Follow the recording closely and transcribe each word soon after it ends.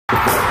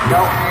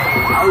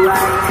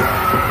Alright.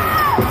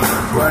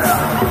 What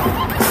up?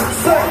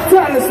 So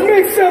let's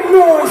make some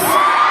noise.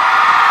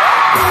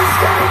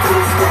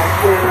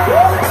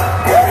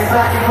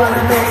 Everybody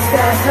wanna make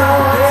that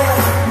noise.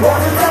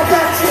 모두 다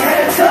같이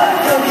hands up.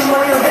 여기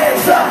모여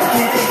hands up.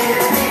 기대기를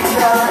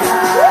비춰라.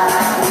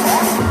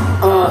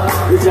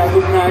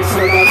 자꾸 날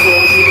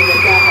쳐다보니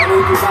내가 하는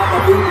그마다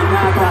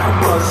누구나 다 한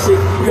번씩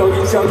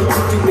여기저기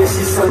집중 내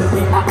시선이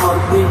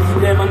언니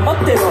내 맘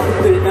멋대로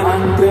흔들면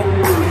안 돼.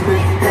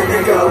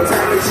 내고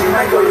잠들지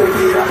말고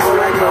여기로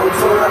오라고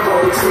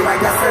돌아보지 말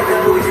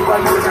가슴을 우리와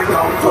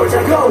놀자고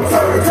돌자고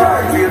turn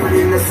turn 기분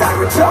있는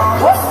사고쳐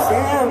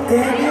Damn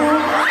damn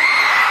you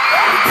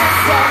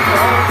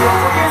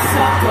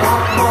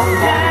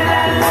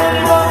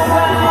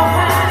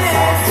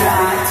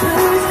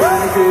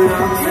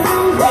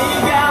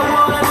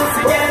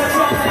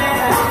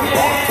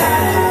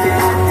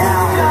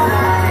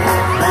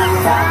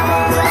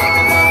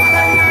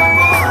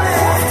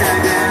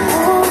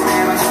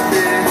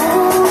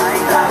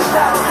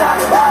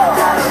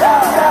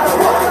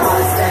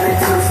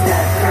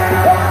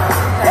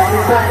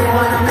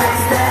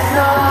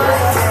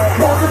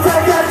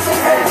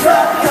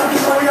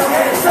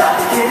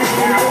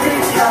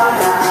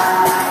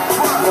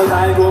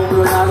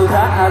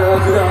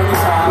그러니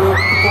바로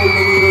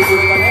골문으로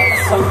들어가네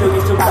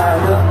성격이 좀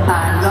달라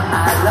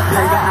알라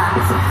내가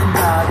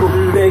안다고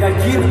내가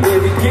기른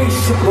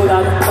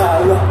내비게이션보다는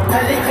빨라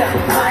달리까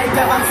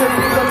마이까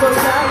망설이는 것도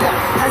잘가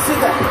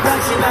한순간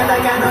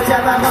방심하다가 너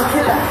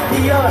잡아먹힐라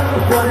이어라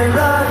원해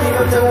너 네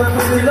걱정은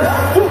불러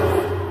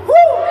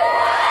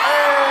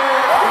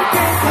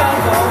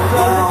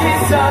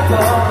있어도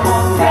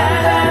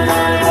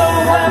가난을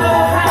보호하고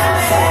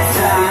하네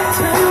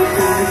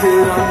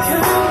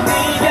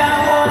네가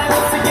원하는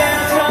세계를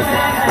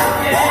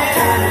전해할게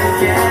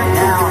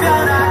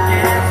특별하게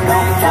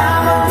네가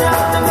먼저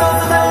어떤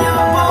곳을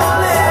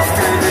달려볼래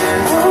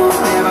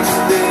내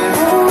방식들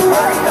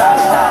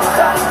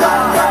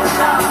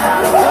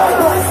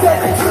One step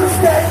and two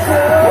step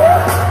girl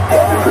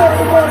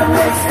Everybody wanna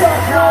make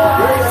that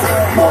noise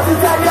모두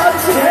다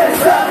같이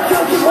hands up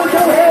여기 모여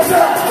hands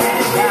up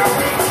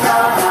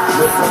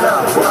Listen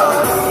up,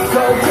 world,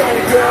 go get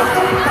it, girl.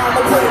 I'm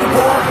a pretty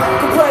boy,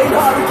 can play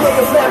hard to get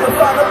us, never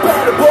find a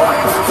better boy.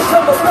 So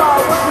come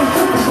along with me,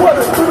 you can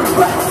wanna do the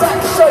back,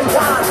 show you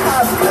how to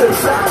have a good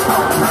time.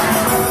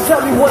 Tell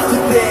me what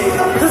you think,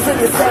 doesn't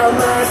it sound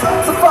nice?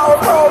 So follow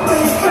all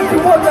me, if you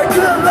want that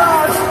good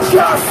life.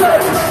 God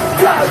said,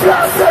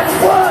 God said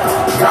what?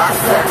 God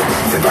said,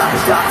 you got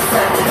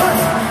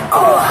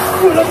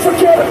we don't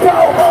forget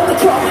about all the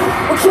drama.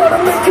 We're trying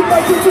to make it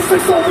like it's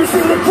just always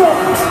in the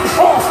drama.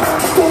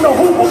 Just don't know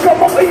who will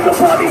come up, ain't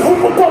nobody who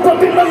will pop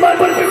up in my mind,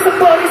 but with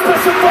somebody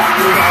special.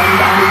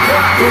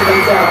 Even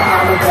though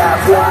I'm a bad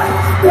boy,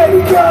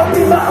 baby girl,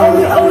 be my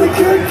only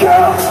good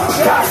girl.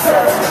 God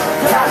said,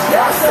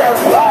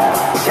 what?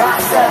 God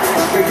said,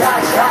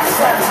 God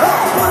said,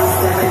 One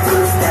step and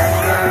two step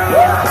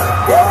girl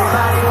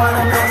Everybody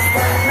wanna make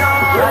that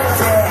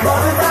noise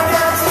모두 다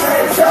같이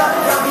hands up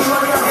여기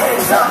모여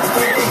hands up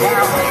기대기를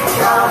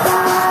비춰라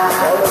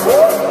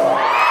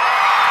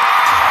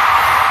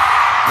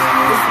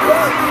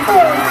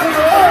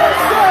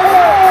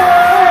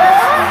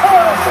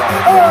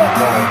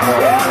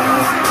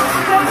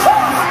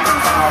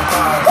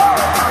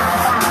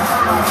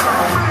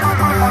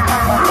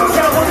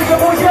자 모두가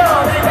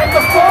모여 내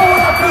마이크폰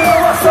앞으로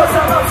와서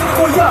상황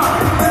모여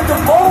눈도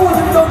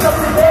모든 것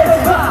없이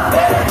내려봐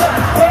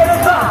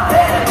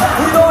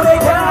우리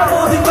노래가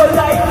모든 걸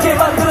다 있게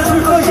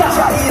만들어줄 거야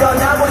자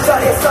일어나고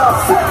자리에서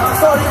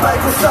소리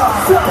말고 서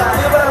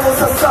나를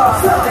바라보셨어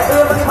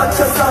내 음악에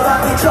맞춰서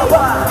다 비춰봐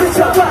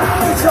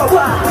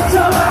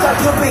자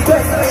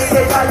준비됐어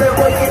이제 다들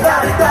보이게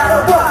나를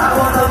따라와 I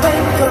wanna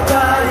make your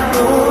body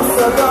move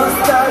So don't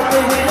start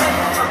thinking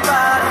it your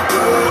body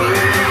move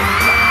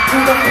To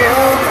the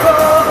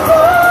floor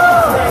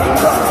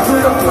To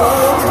the floor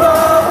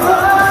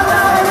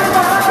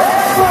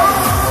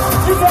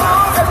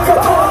Come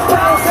on,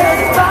 bounce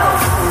and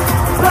bounce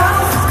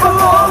Come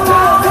on,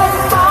 bounce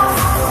and bounce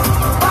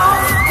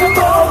Come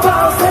on,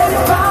 bounce and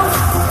bounce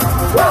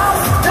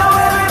Now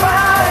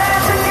everybody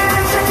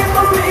shake it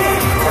for me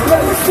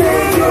Let me see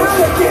you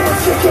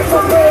shake it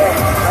for me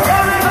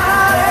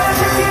Everybody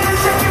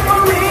shake it for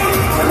me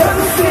Let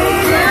me see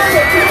you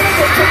shake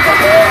it for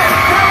me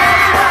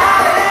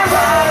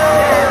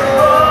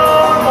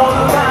모두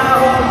다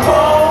홈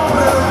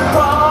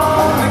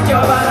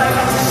느껴봐라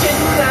같이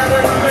신나는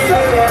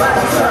리듬에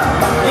맞춰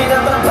이런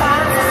밤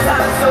세상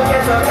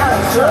속에서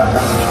가르쳐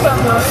이건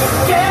너를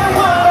깨워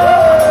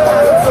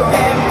속에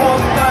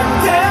못난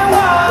대화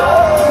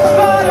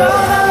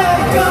버려라 let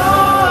it go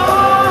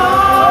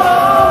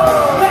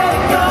let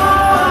it go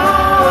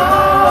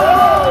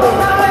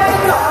let it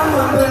go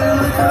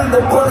널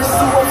버릴 수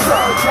없어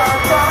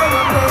자자는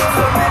내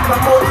손에만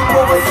모두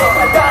보면서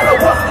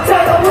따라와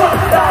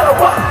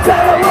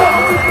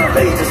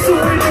레이저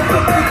소리를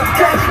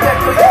끝까지 갈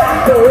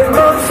거야 너의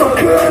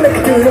마음속은 내게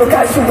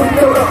들어갈 수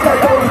있도록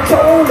달고 있죠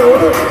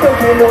너를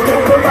너의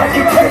모든 걸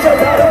막히 펼쳐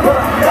나를 봐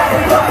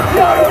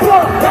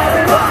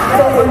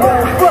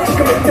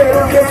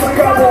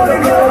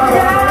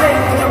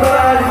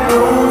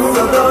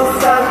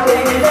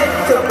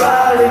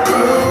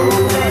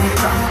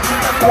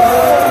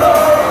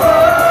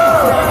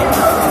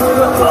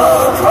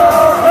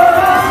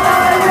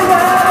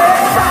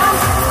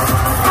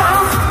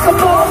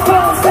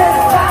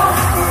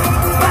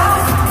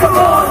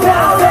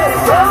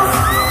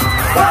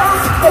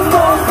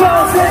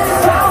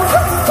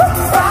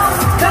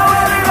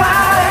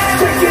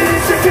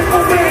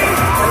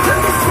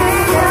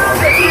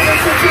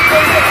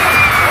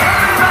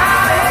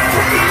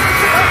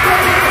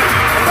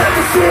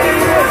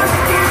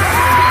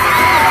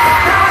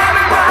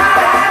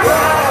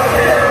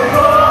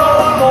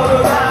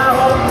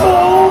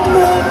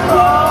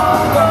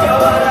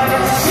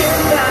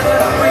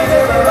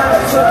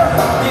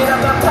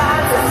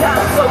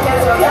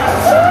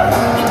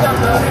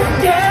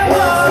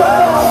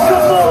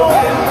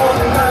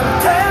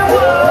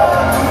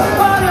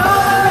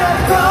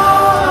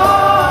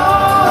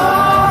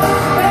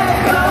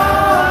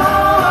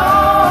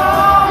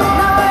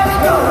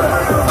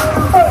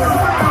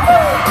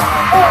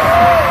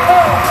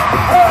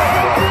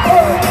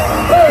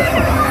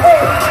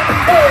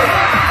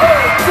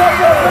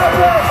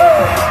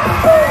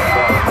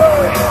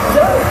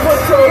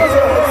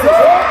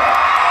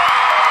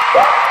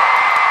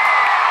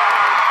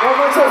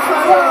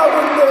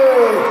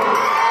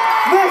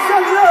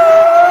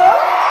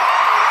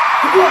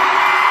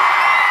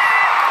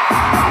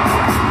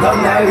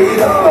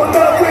믿어 넌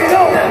날 믿어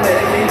난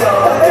믿어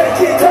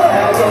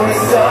하고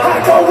있어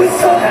하고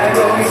있어 하고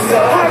있어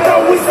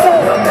하고 있어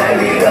넌 날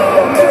믿어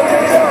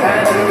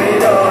나를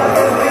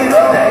믿어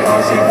내고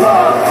싶어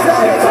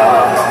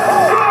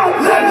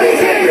Let me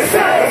hear you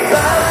say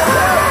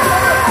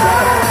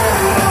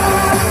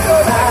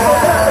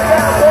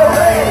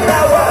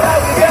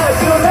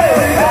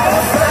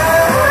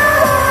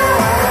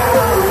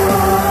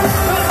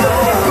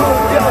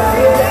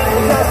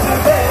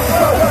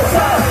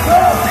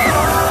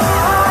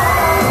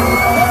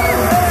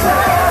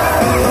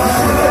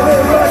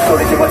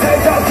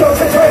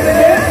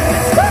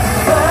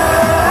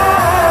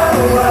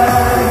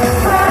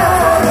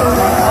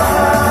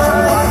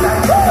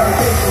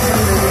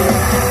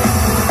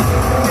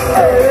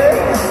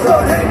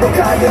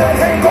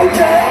행복해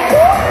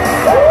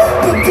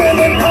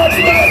문제는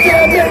하지마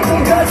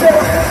행복하자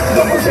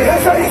너무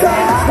세상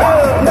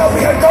이상 나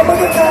위한 것만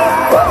같아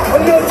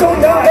어느 쪽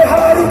나의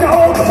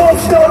하루가 오고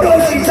멈추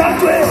너로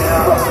시작돼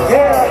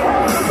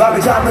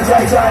막을 잡는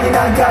자의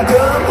잔인한 가끔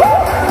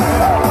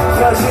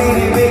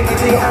현실이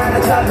믿기지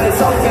않아 잠에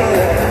속해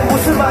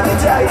무슨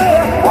말인지 알지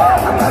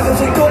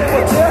가끔씩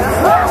꿈꿔지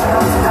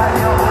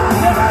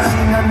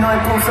마시면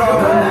널 부숴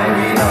날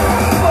믿어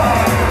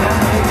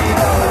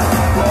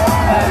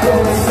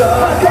하고 있어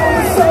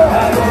하고 있어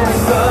하고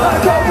있어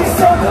하고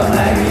있어 넌 날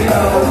믿어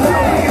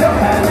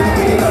나를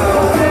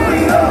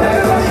믿어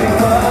내고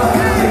싶어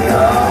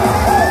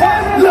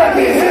Let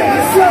me hear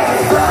you say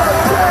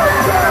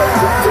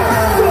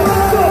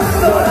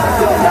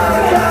너라도 나를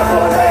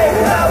가보래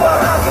나와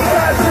함께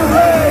가줄래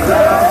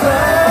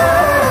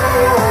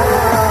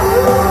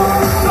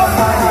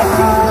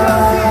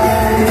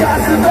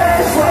가슴에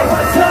sway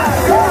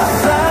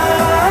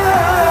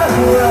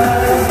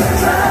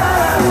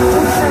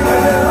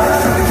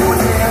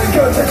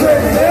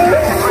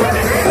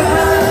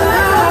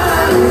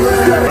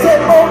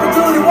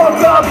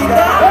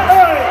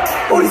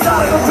우리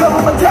사랑은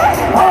평범한 돼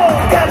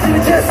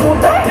까지는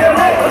재수없다 내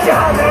것이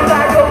하늘을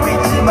날고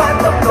있지만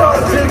또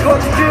떨어질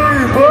거지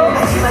기분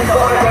하지만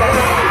너를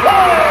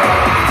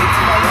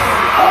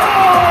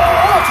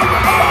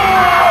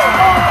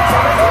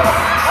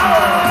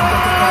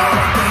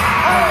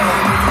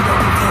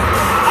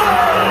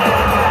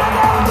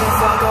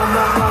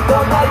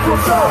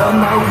넌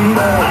날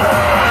믿어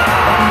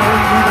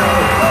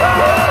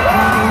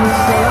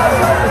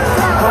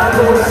하고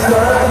있어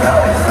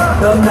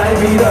넌 날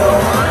믿어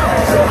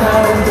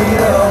나를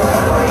믿어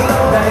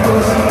날고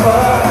싶어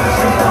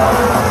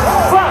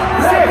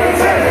Let me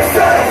hear you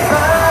say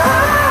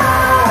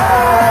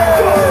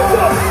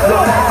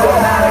너라도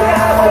나를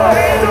가보래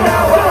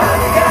나와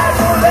함께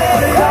가줄래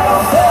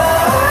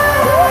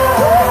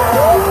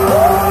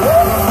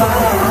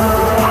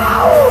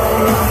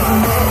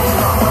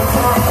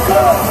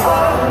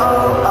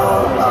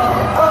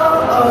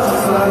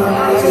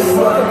I just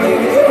wanna be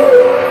with you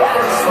I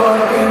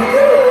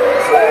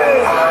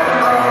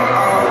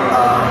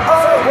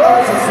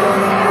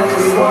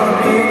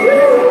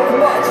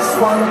just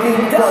wanna be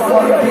with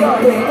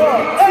you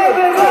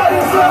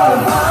Everybody's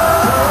on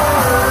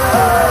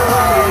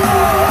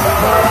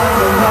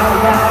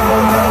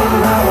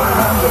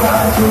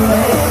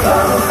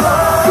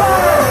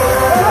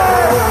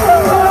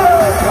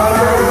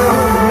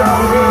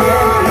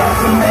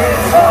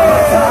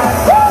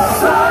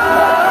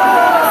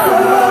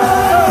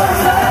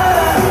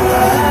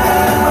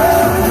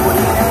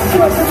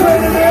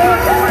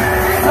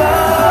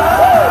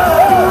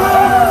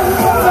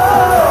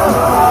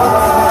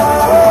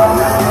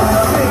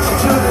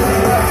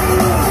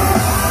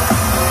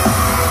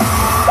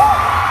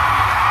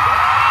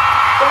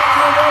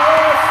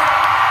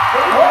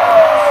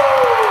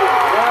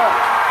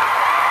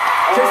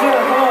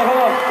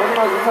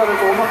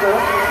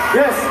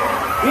Yes,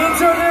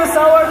 introduce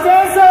our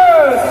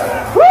dancers.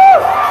 Woo!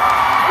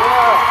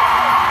 Yeah.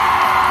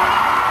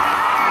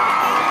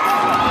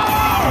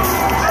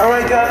 All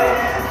right, guys.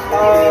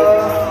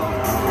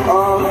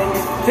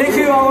 Thank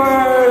you,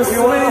 our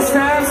studio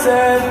staffs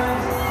and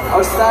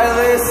our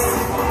stylists,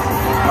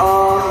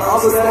 all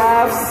the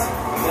staffs,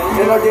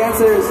 and our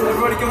dancers.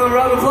 Everybody, give them a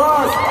round of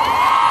applause.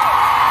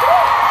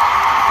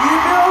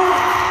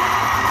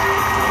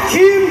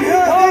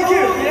 Thank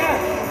you.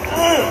 Yeah.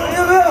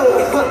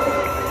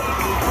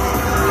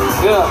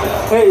 Yeah.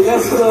 Hey,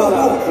 let's go.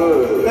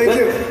 Thank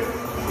you.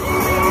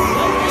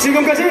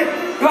 지금까지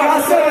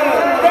GOT7.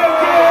 Thank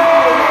you.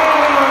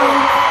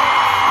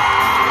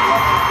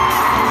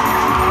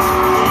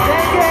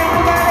 Thank you,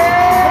 everybody.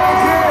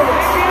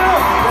 Thank you.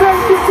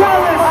 Thank you,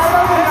 Thomas. I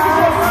love it.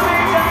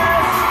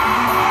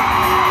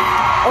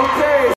 Okay.